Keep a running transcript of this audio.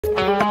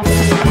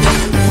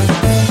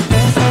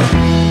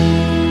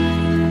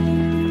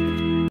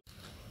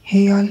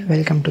Hey all,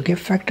 welcome to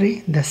Gift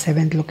Factory, the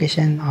 7th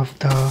location of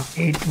the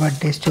 8th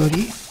birthday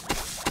story.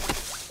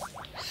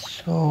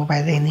 So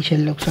by the initial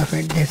looks of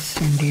it, this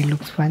indeed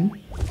looks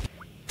fun.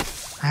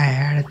 I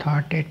had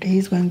thought it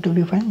is going to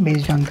be fun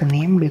based on the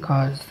name,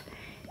 because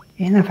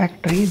in a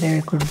factory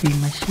there could be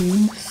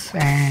machines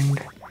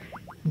and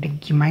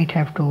Diggy might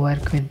have to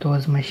work with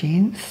those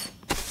machines.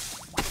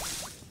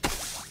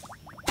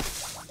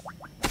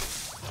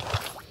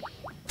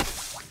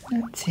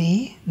 Let's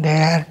see,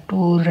 there are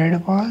 2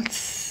 red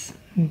balls.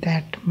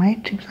 That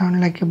might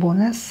sound like a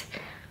bonus.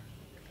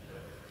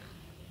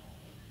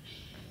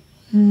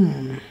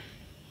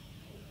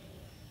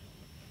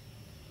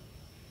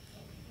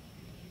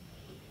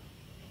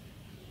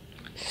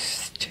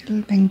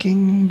 Still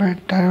thinking, but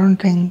I don't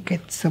think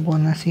it's a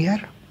bonus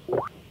here.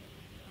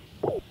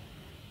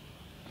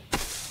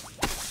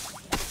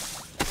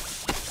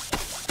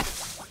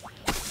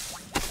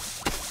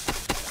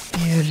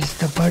 Here is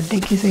the birthday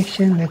key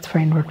section. Let's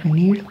find what we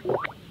need.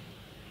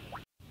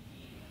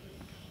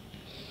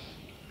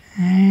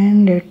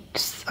 And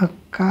it's a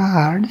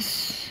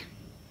cards.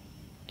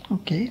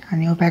 Okay, a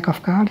new pack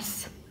of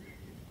cards.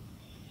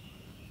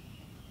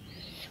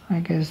 So I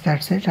guess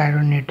that's it. I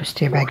don't need to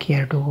stay back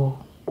here to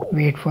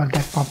wait for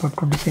that pop-up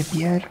to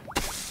disappear.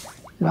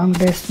 Long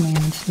rest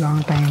means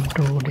long time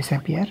to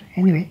disappear.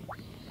 Anyway,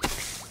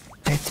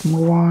 let's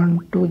move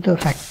on to the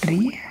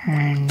factory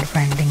and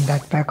finding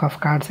that pack of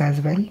cards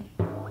as well.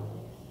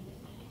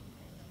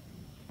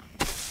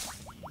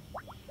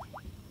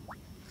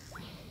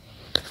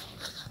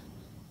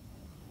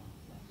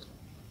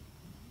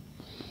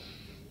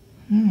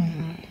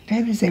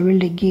 There is Evil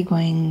Diggy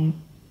going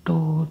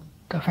to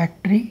the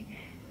factory,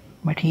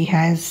 but he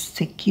has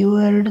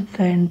secured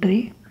the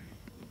entry.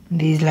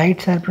 These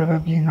lights are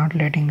probably not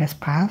letting us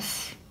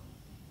pass,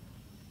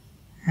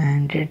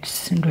 and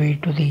it's due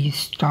to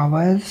these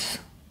towers.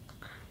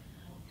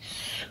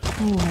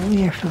 So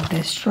we have to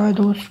destroy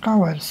those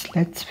towers.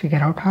 Let's figure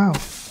out how.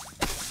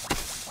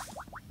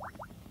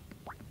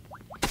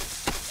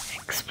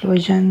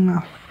 Explosion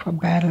of a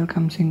barrel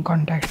comes in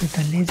contact with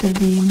a laser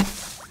beam.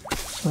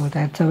 So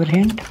that's our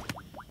hint.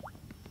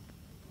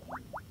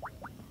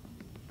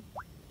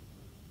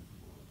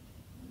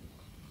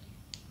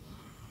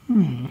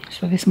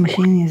 So this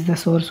machine is the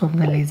source of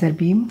the laser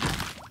beam.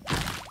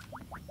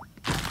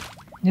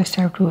 Just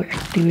have to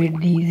activate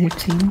these, it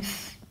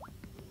seems.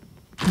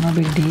 No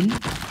big deal.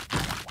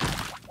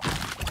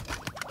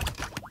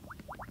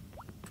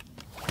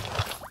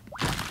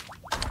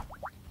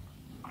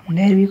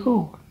 There we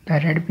go. The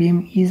red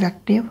beam is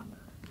active.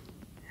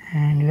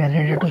 And we are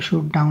ready to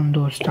shoot down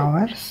those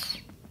towers.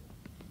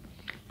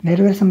 There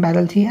were some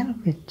barrels here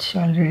which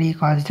already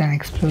caused an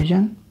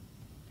explosion,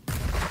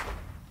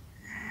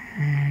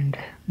 and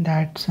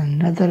that's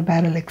another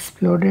barrel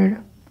exploded.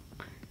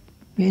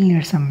 We'll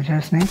need some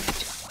mirrors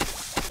next.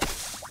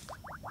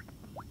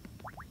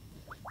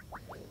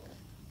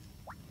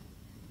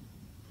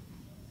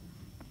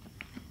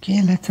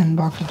 Okay, let's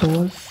unbox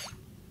those.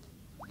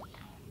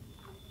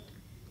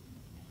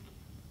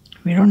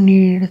 We don't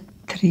need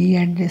 3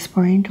 at this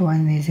point,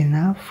 1 is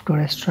enough to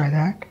destroy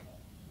that.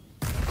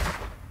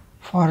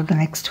 For the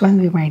next one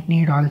we might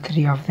need all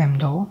 3 of them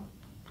though.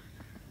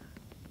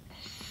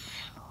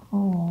 So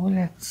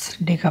let's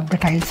dig up the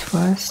tiles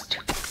first.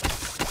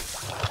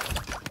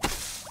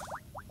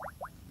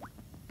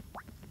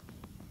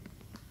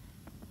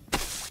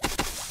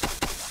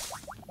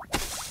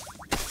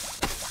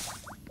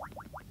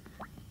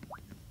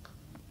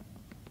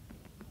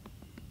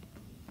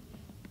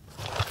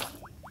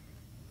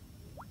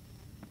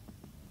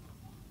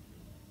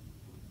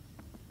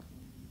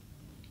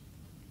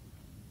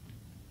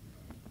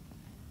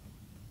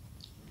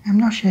 I'm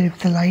not sure if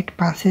the light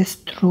passes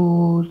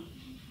through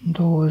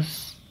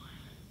those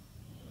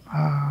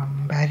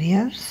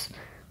barriers,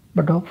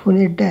 but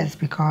hopefully it does,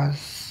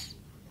 because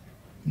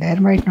there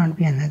might not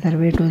be another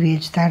way to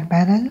reach that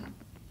barrel.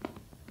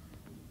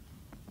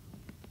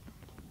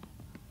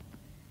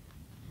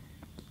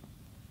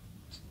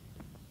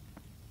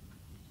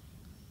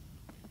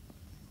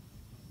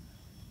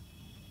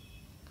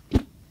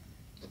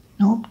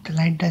 Nope, the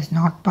light does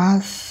not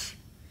pass.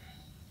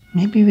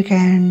 Maybe we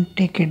can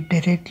take it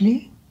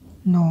directly.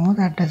 No,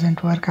 that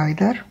doesn't work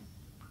either.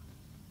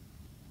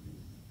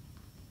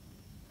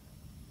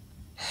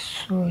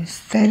 So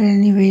is there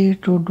any way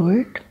to do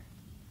it?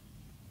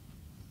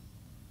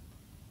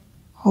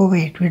 Oh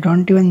wait, we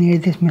don't even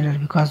need this mirror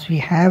because we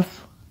have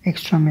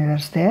extra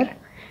mirrors there.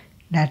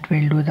 That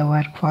will do the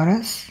work for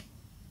us.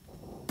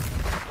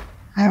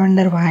 I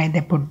wonder why they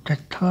put the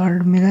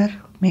 3rd mirror.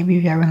 Maybe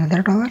we have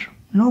another tower?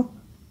 Nope.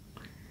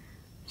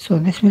 So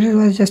this mirror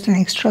was just an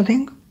extra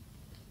thing.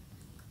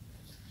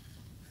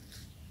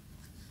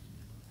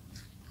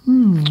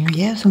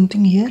 We have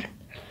something here,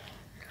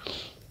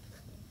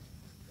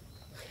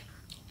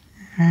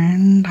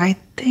 and I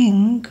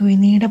think we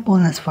need a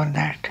bonus for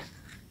that.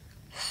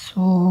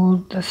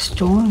 So the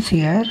stones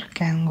here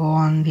can go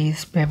on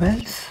these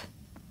pebbles.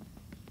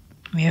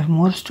 We have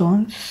more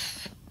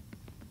stones,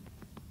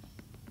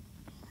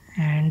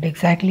 and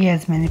exactly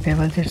as many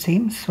pebbles it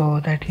seems, so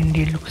that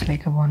indeed looks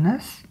like a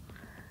bonus.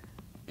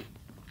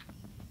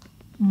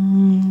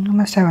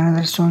 Must have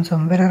another stone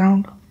somewhere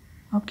around.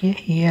 Okay,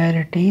 here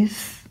it is.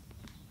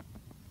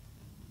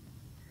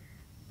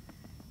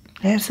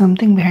 There's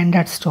something behind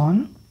that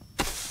stone,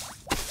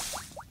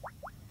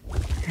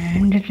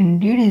 and it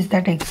indeed is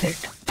that exit.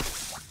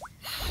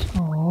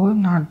 So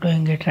not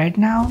doing it right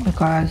now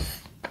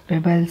because the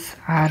pebbles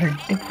are a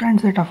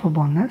different set of a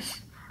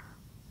bonus.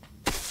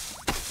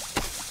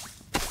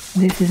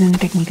 This isn't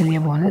technically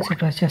a bonus,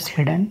 it was just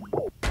hidden.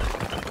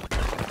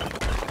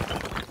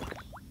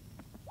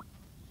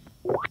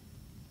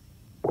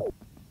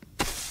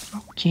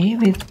 Okay,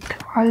 with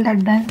all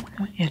that done,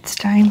 it's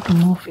time to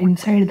move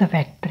inside the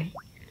factory.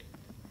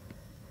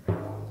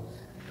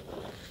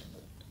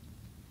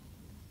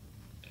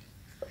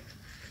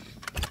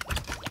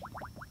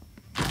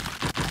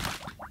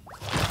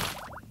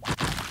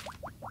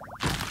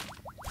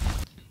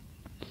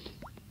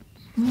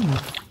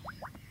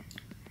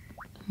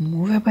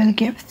 Movable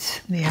gifts,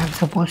 they are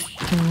supposed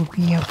to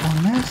be a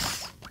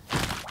bonus.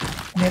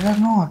 There are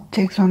no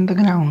objects on the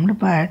ground,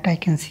 but I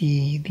can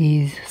see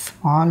these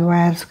small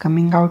wires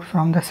coming out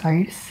from the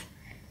sides.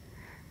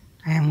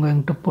 I am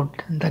going to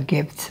put the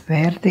gifts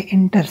where they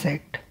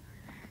intersect.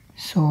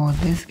 So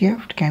this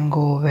gift can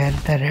go where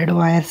the red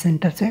wires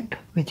intersect,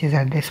 which is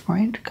at this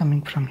point,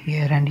 coming from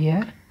here and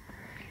here.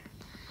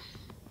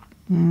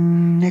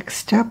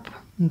 Next up,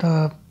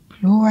 the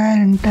blue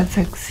wire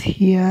intersects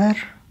here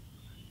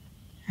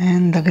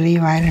and the grey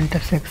wire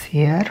intersects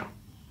here.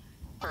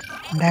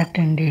 That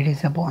indeed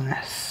is a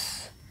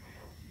bonus.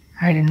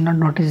 I did not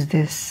notice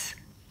this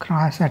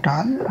cross at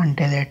all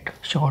until it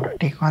showed a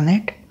tick on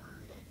it.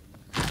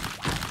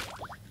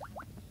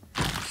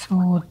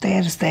 So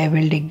there's the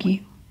evil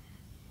Diggy.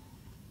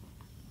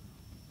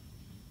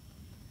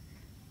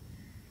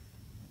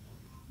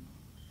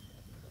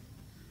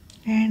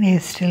 And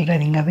he's still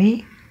running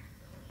away.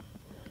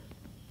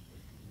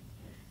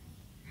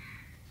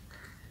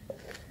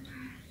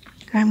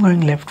 I'm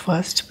going left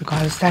first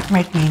because that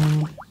might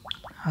mean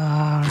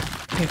a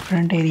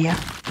different area.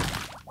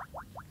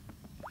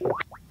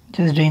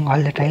 Just doing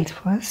all the tiles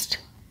first.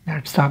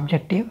 That's the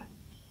objective.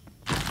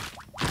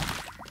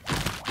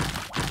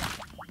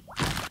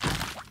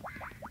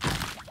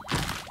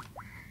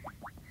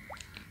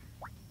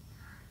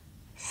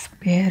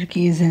 Spare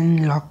keys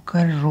in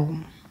locker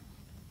room.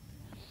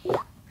 So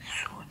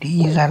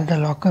these are the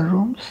locker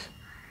rooms.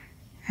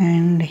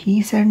 And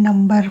he said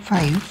number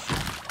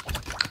 5.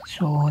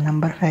 So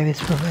number 5 is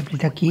probably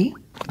the key.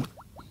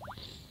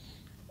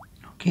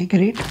 Okay,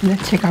 great.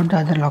 Let's check out the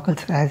other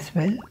lockers as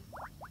well.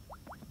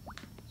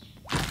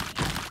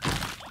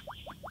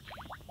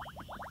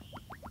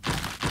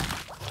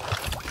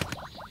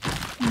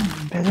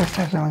 Let's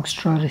have some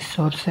extra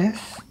resources.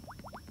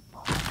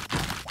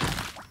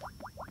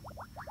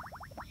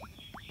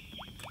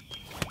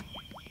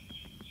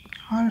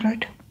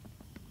 Alright.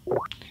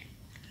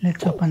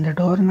 Let's open the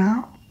door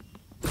now.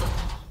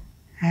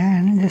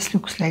 And this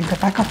looks like the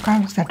pack of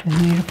cards that we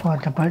need for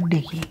the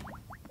birthday key.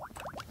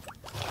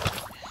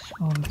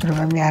 So we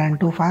probably aren't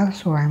too far,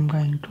 so I'm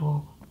going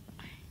to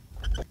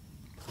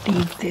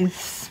take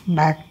this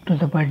back to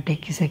the birthday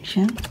key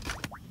section.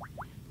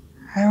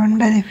 I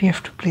wonder if we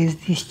have to place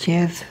these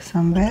chairs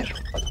somewhere.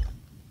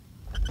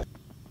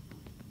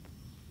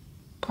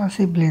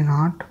 Possibly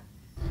not.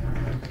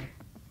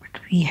 But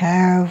we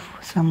have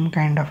some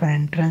kind of an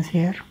entrance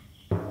here.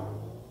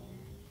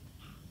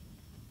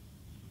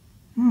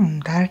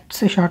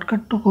 That's a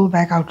shortcut to go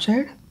back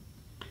outside.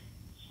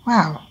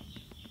 Wow.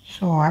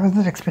 So I was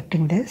not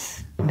expecting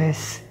this.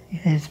 This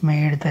has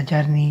made the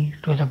journey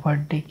to the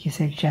birthday key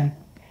section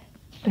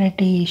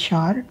pretty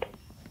short.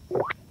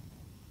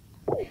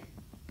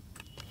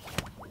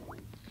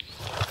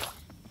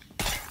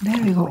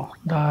 There we go.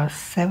 The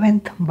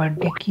 7th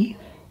birthday key.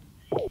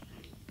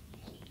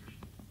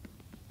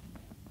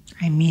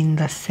 I mean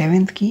the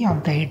 7th key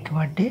of the 8th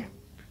birthday.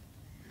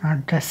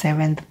 Not the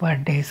 7th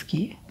birthday's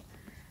key.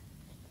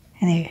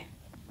 Anyway,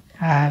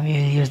 we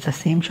will use the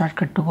same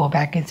shortcut to go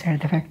back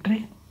inside the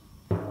factory.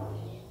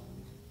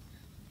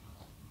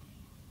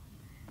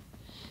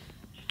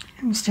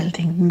 I'm still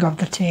thinking of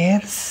the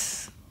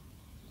chairs.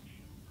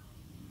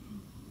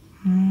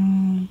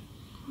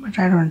 But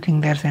I don't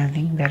think there's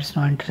anything. There's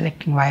no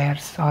intersecting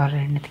wires or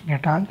anything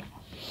at all.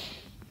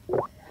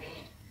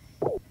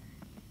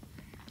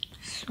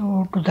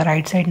 So to the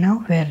right side now,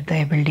 where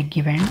the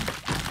Diggy went.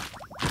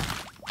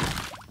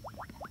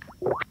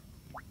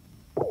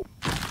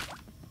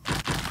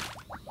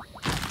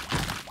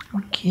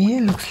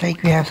 Okay, looks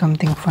like we have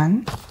something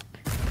fun.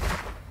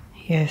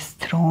 He has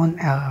thrown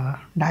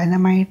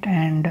dynamite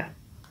and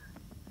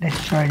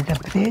destroyed the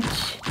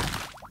bridge.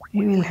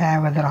 We will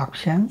have other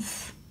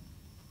options.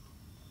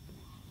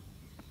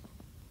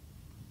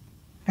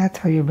 That's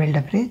how you build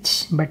a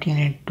bridge, but you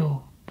need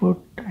to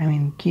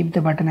keep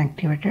the button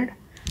activated,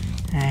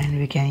 and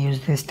we can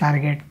use this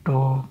target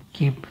to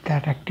keep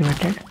that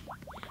activated.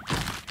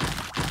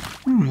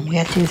 We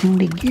are chasing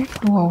Diggy.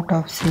 2 out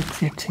of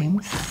 6 it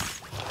seems.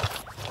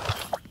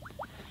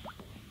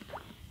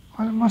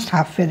 Almost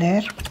halfway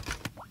there.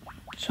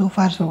 So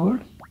far so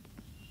good.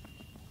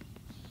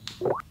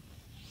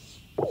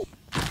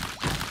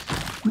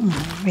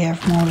 We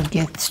have more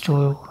gifts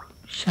to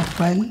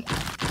shuffle.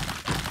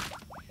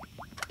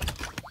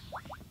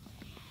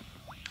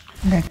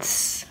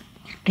 Let's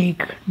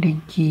take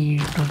Diggy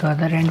to the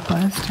other end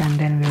first and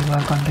then we'll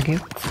work on the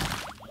gifts.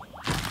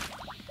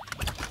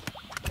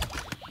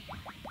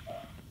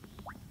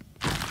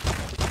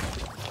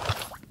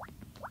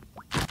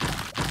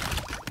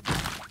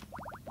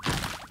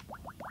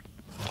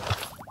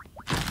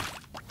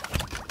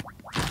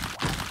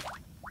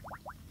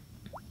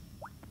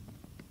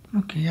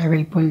 Okay, I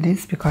will pull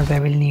this because I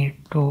will need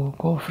to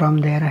go from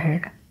there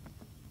ahead.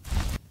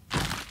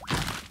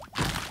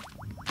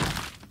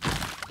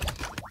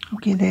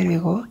 Okay, there we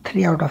go,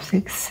 3 out of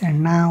 6.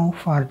 And now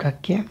for the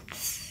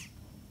gifts.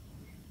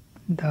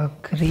 The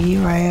grey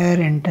wire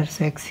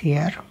intersects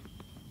here.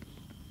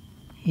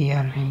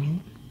 Here, I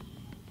mean.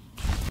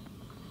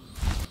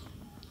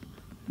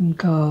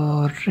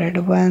 The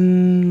red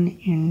one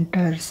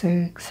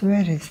intersects.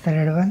 Where is the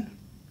red one?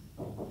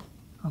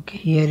 Okay,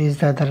 here is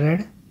the other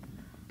red,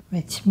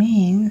 which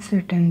means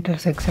it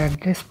intersects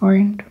at this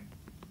point.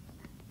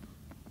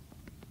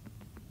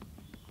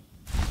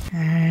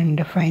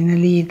 And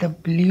finally the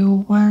blue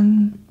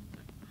one,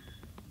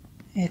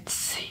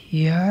 it's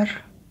here,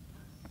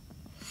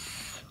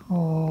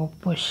 so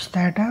push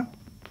that up,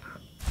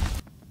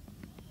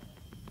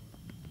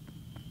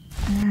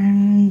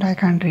 and I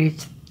can't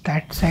reach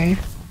that side,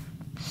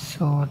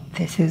 so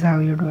this is how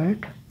you do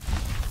it.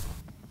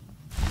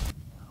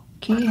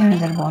 Okay,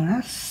 another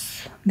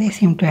bonus. They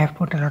seem to have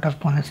put a lot of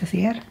bonuses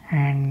here,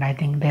 and I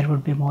think there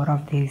would be more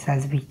of these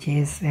as we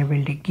chase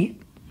Abhi Diggy.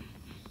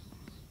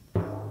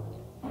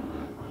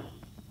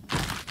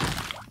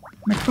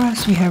 But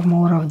first we have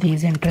more of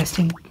these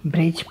interesting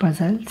bridge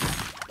puzzles.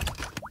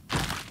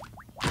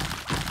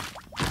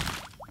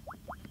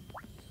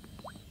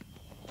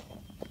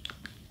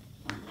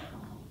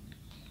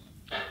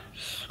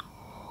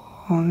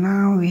 So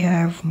now we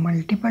have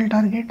multiple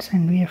targets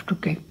and we have to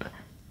keep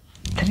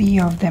 3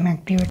 of them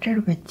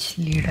activated, which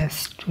lead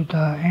us to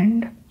the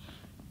end.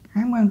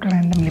 I'm going to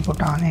randomly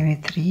put on any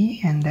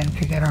 3 and then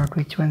figure out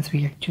which ones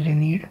we actually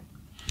need.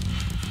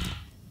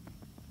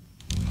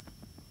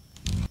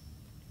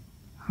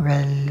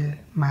 Well,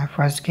 my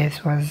first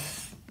guess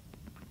was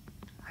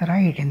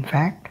right, in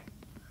fact.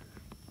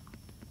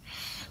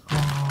 So,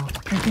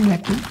 pretty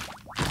lucky.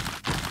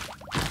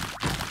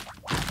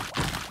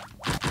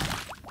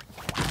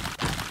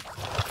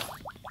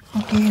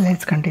 Okay,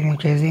 let's continue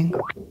chasing.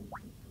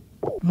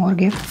 More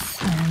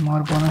gifts and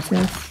more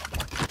bonuses.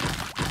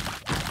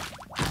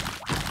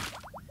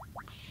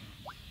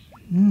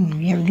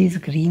 We have these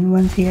green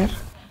ones here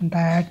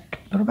that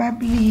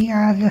probably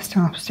are just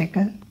an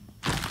obstacle.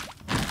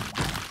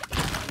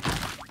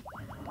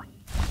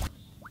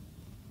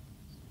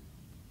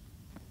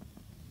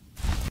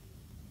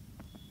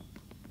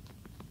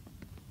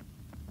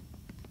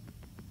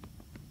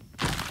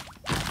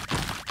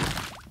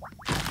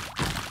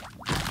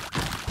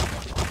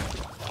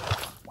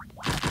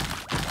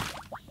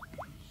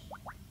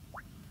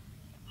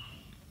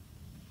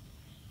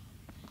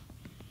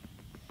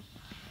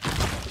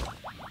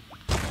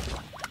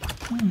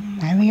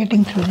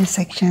 Navigating through this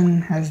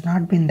section has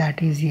not been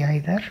that easy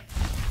either,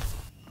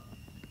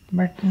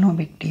 but no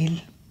big deal.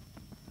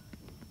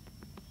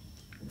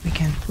 We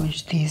can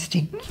push these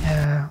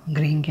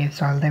green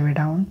caves all the way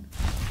down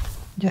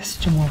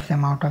just to move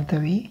them out of the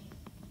way.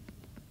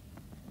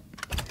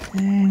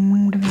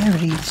 And we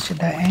have reached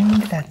the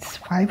end. That's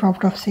 5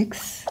 out of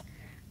 6.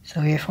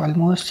 So we have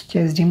almost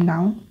chased him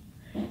down.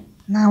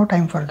 Now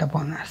time for the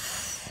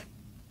bonus.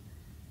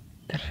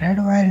 The red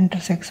wire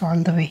intersects all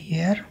the way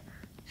here.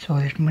 So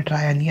let me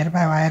try a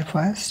nearby wire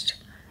first.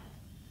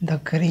 The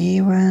grey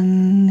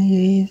one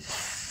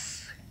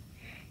is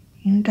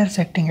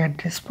intersecting at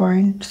this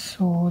point,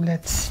 so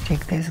let's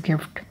take this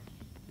gift.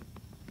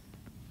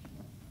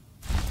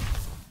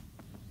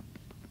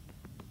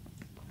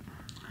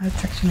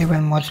 That's actually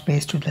one more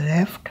space to the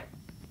left.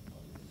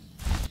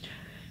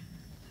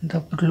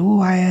 The blue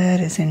wire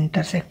is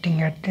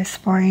intersecting at this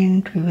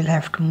point. We will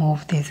have to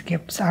move these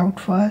gifts out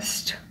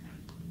first.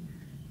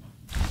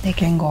 They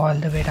can go all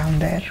the way down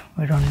there.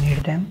 We don't need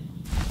them.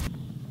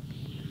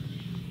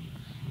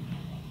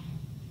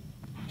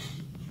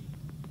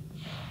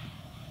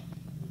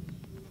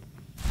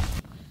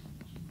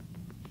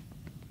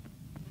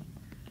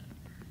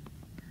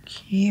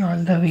 Okay,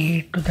 all the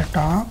way to the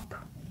top.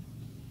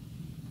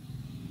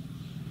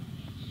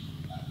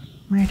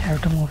 Might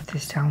have to move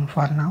this down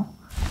for now.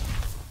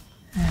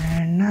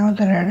 And now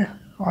the red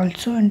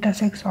also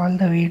intersects all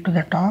the way to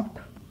the top.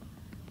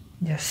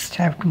 Just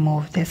have to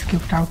move this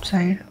gift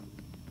outside.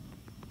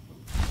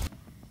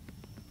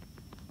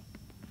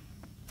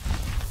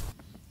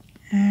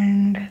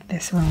 And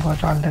this one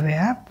goes all the way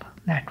up.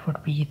 That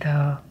would be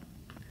the...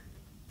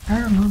 I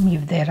don't know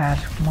if there are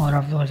more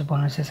of those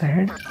bonuses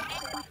ahead.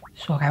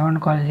 So I want to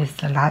call this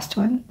the last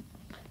one.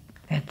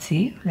 Let's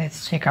see.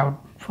 Let's check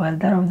out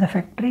further of the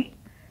factory.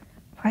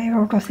 5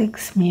 out of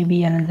 6,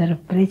 maybe another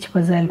bridge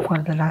puzzle for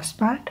the last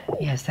part.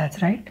 Yes,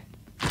 that's right.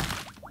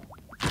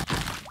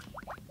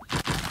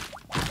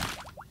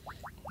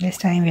 This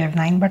time we have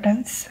 9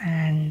 buttons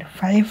and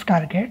 5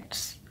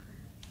 targets.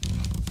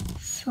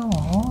 So,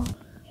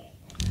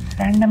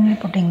 randomly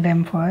putting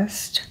them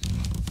first.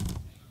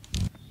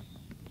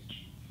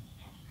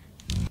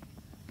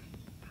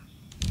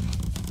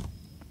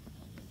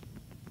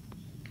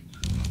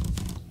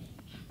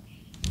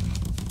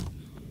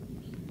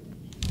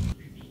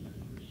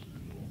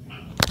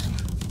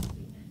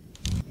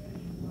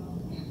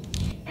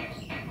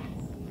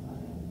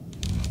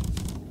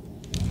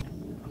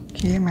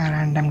 Okay, my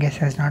random guess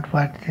has not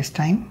worked this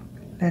time.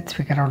 Let's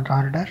figure out the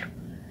order.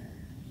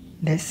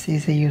 This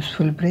is a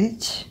useful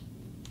bridge,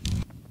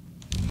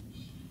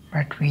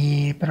 but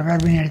we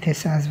probably need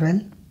this as well.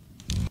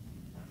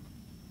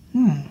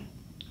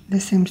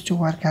 This seems to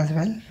work as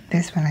well.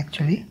 This one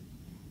actually.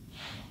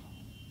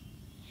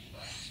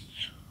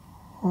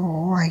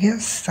 So I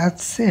guess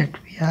that's it.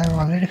 We have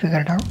already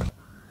figured out.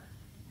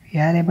 We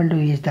are able to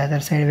reach the other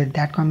side with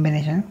that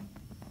combination.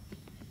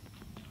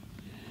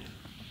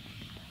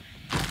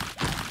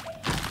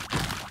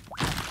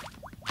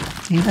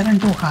 These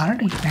aren't too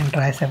hard. You can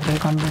try several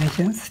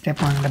combinations,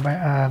 step on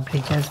the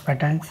bridges,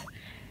 buttons,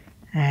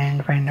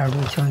 and find out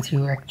which ones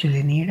you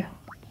actually need.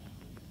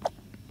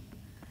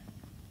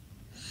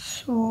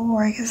 So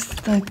I guess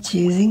the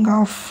chasing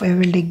of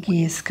Evil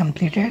Diggy is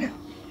completed.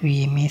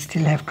 We may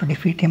still have to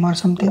defeat him or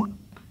something.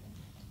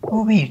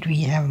 Oh wait,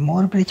 we have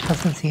more bridge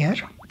puzzles here.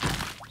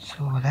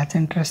 So that's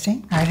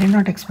interesting. I did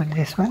not expect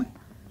this one.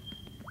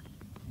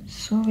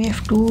 So we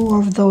have 2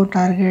 of the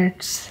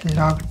targets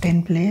locked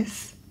in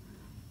place.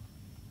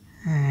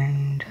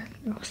 And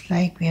looks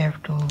like we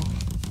have to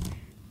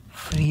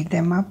free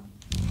them up.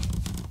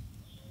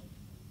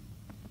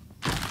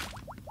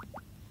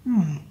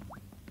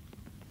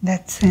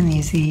 That's an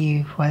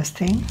easy first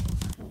thing.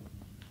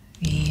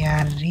 We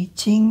are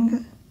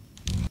reaching.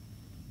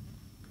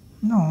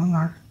 No,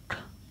 not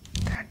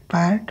that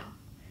part.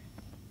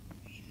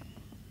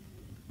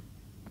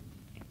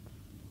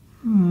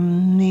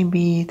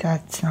 Maybe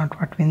that's not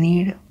what we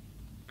need.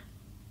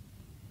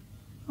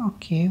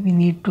 Okay, we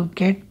need to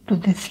get to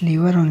this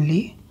lever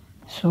only.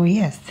 So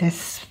yes,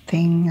 this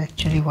thing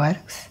actually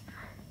works.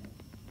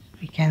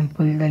 We can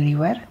pull the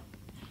lever.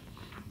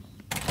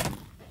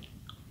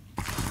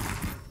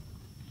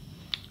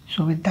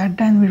 So with that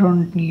done, we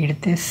don't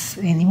need this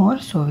anymore,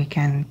 so we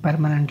can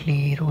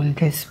permanently rule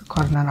this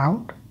corner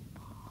out.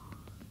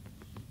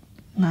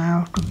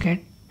 Now to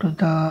get to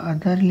the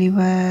other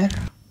lever,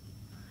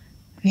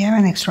 we have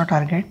an extra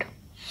target.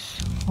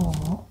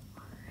 So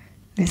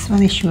this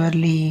one is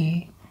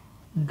surely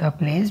the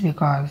place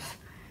because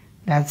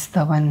that's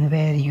the one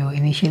where you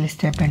initially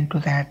step into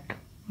that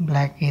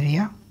black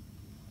area.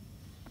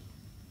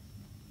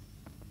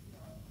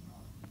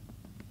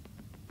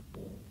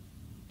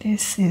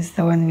 This is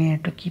the one we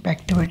need to keep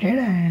activated,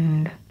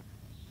 and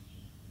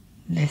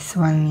this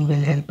one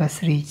will help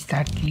us reach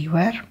that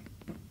lever.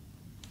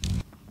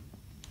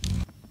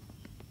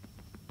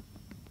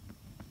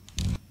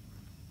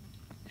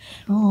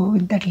 So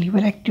with that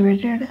lever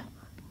activated,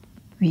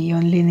 we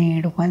only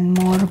need one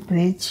more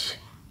bridge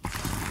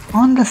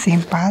on the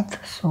same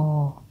path.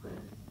 So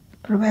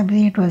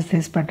probably it was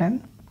this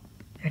button.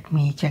 Let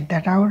me check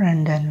that out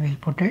and then we'll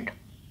put it.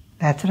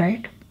 That's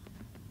right.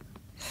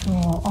 So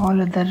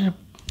all other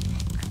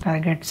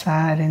targets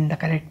are in the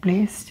correct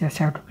place. Just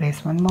have to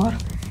place one more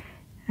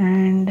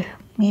and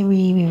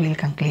maybe we will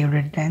conclude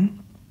it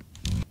then.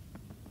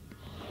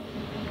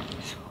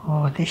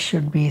 So this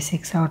should be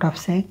 6 out of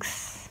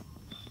 6.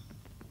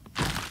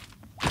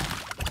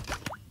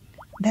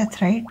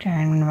 That's right,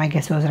 and my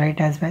guess was right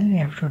as well. We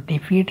have to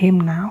defeat him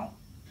now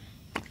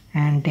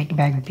and take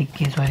back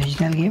Diggy's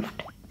original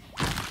gift.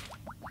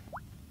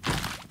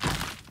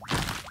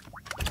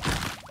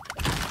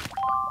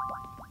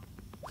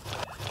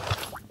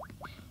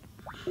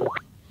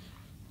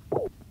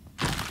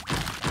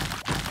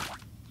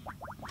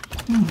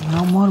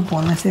 No more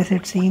bonuses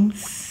it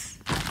seems,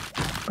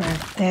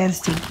 but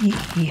there's Diggy.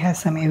 He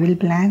has some evil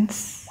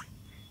plans.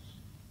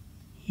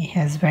 He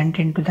has went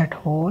into that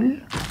hole.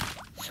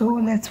 So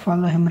let's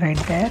follow him right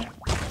there.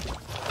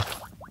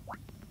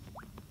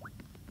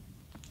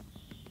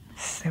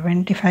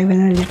 75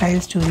 energy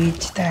tiles to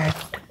reach that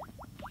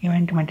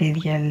event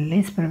material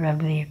is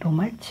probably too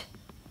much.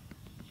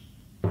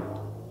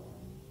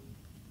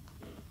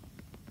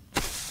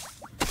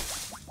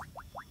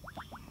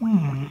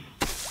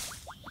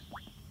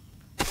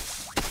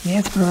 He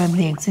has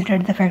probably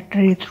exited the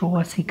factory through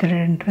a secret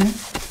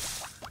entrance.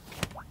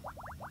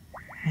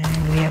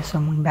 And we have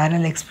some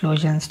barrel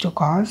explosions to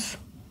cause.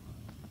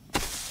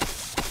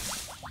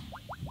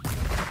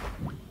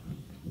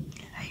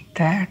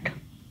 That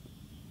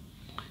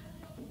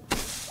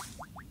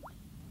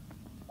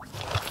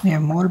we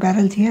have more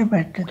barrels here,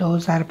 but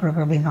those are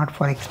probably not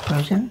for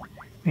explosion.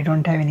 We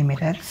don't have any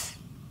mirrors.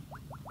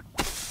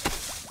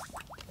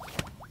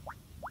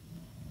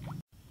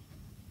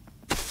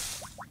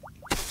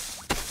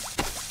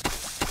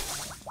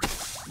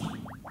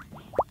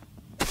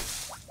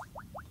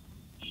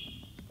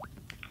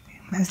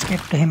 must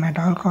get to him at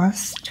all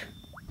cost.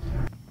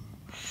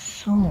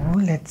 So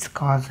let's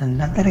cause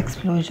another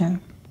explosion.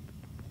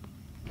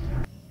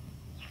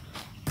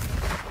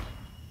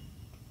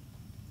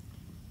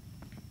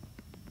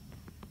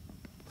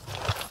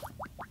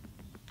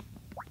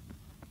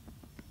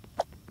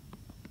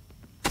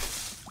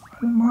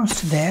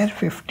 Almost there,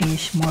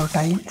 50-ish more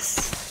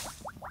tiles.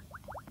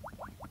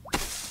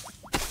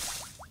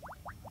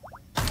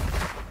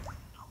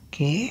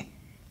 Okay,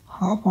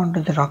 hop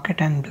onto the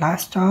rocket and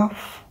blast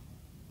off.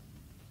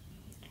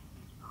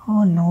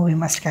 Oh no, we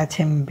must catch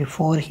him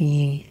before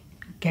he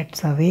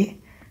gets away.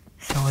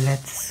 So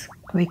let's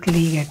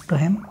quickly get to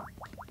him.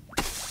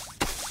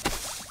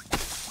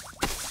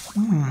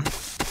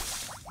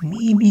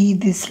 Maybe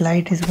this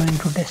light is going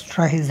to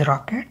destroy his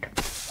rocket.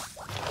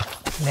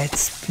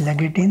 Let's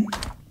plug it in.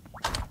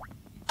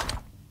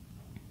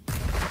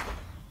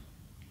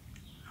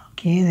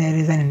 Okay, there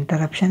is an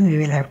interruption. We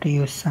will have to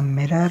use some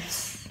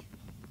mirrors.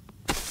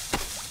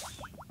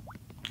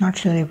 Not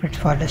sure if it's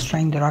for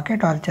destroying the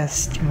rocket or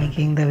just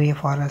making the way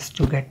for us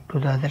to get to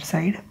the other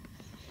side.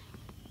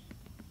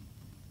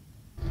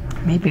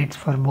 Maybe it's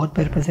for both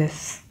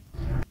purposes.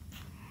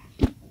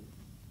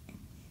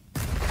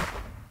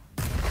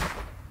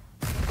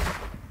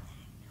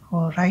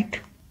 Alright,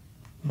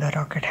 the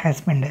rocket has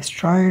been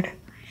destroyed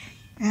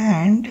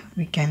and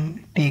we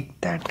can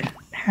take that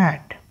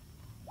hat.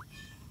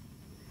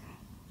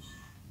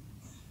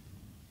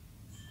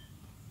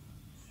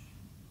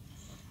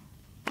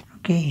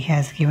 Okay, he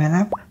has given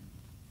up.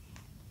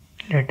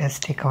 Let us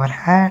take our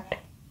hat.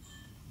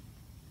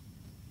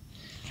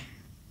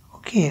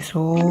 Okay,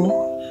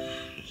 so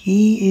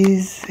he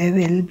is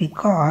evil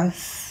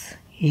because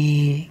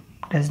he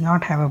does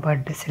not have a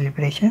birthday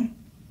celebration.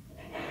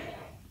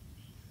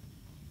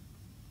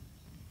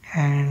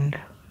 And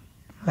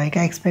like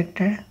I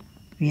expected,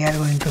 we are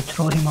going to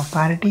throw him a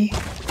party.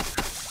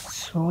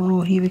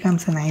 So he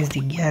becomes a nice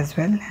Diggy as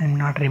well and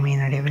not remain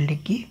a devil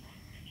Diggy.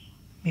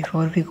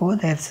 Before we go,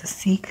 there's a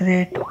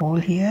secret hole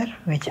here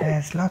which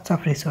has lots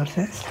of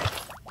resources.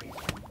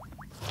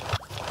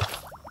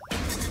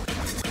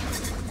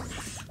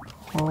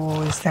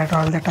 Oh, is that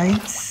all the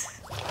tiles?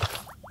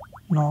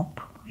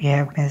 Nope, we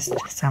have missed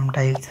some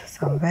tiles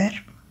somewhere.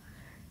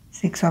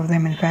 6 of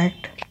them in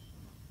fact.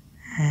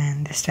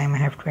 And this time I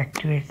have to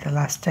activate the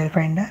last tile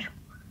finder.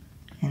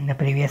 In the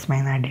previous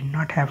mine I did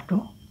not have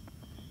to.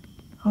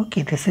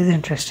 Okay, this is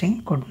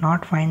interesting. Could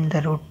not find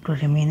the route to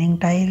remaining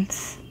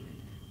tiles.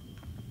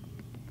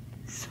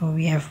 So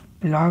we have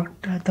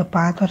blocked the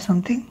path or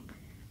something.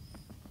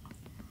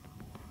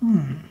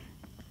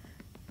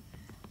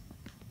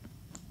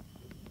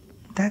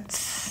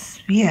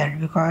 That's weird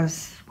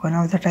because one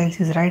of the tiles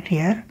is right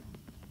here.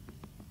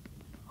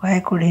 Why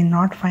could he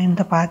not find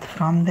the path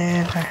from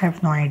there? I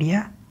have no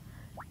idea.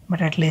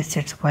 But at least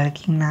it's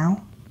working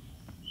now.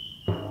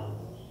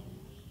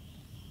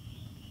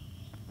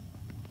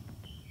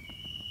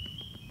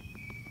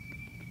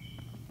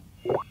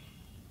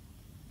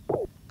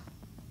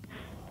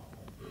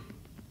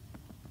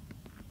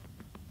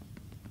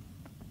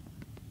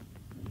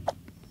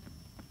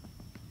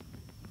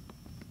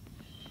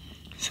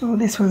 So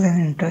this was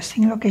an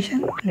interesting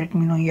location. Let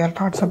me know your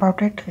thoughts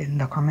about it in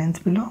the comments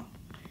below.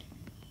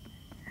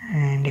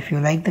 And if you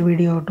like the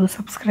video, do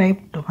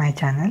subscribe to my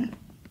channel.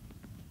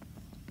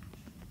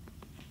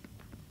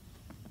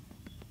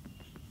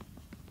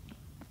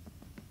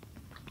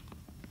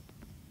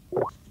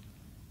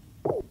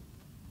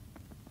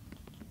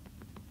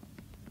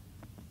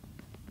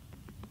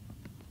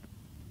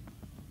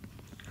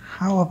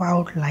 How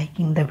about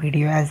liking the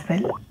video as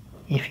well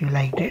if you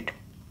liked it?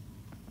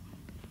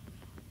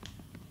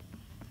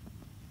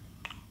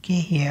 Okay,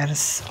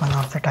 here's one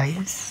of the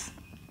tiles.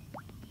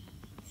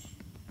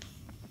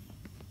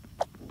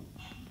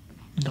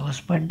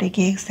 Those birthday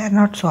cakes, they're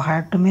not so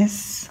hard to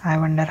miss. I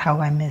wonder how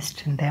I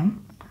missed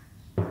them.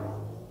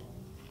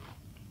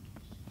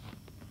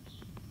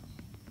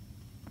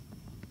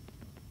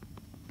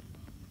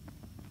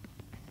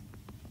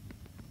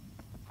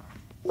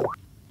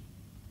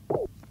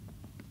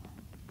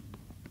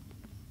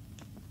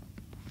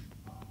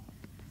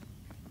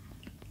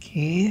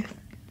 Okay,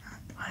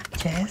 a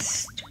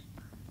chest.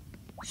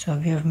 So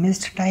we have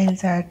missed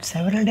tiles at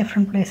several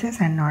different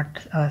places and not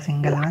a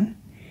single one.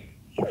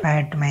 If I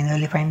had to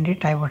manually find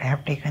it, I would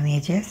have taken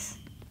ages.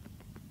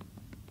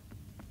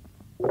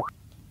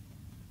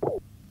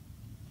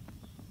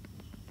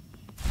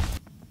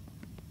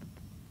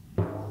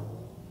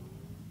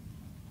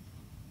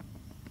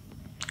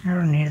 I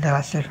don't need the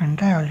last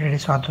elephant, I already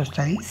saw those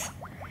tiles.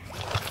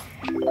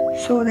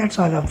 So that's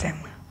all of them.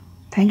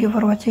 Thank you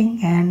for watching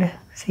and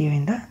see you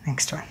in the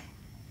next one.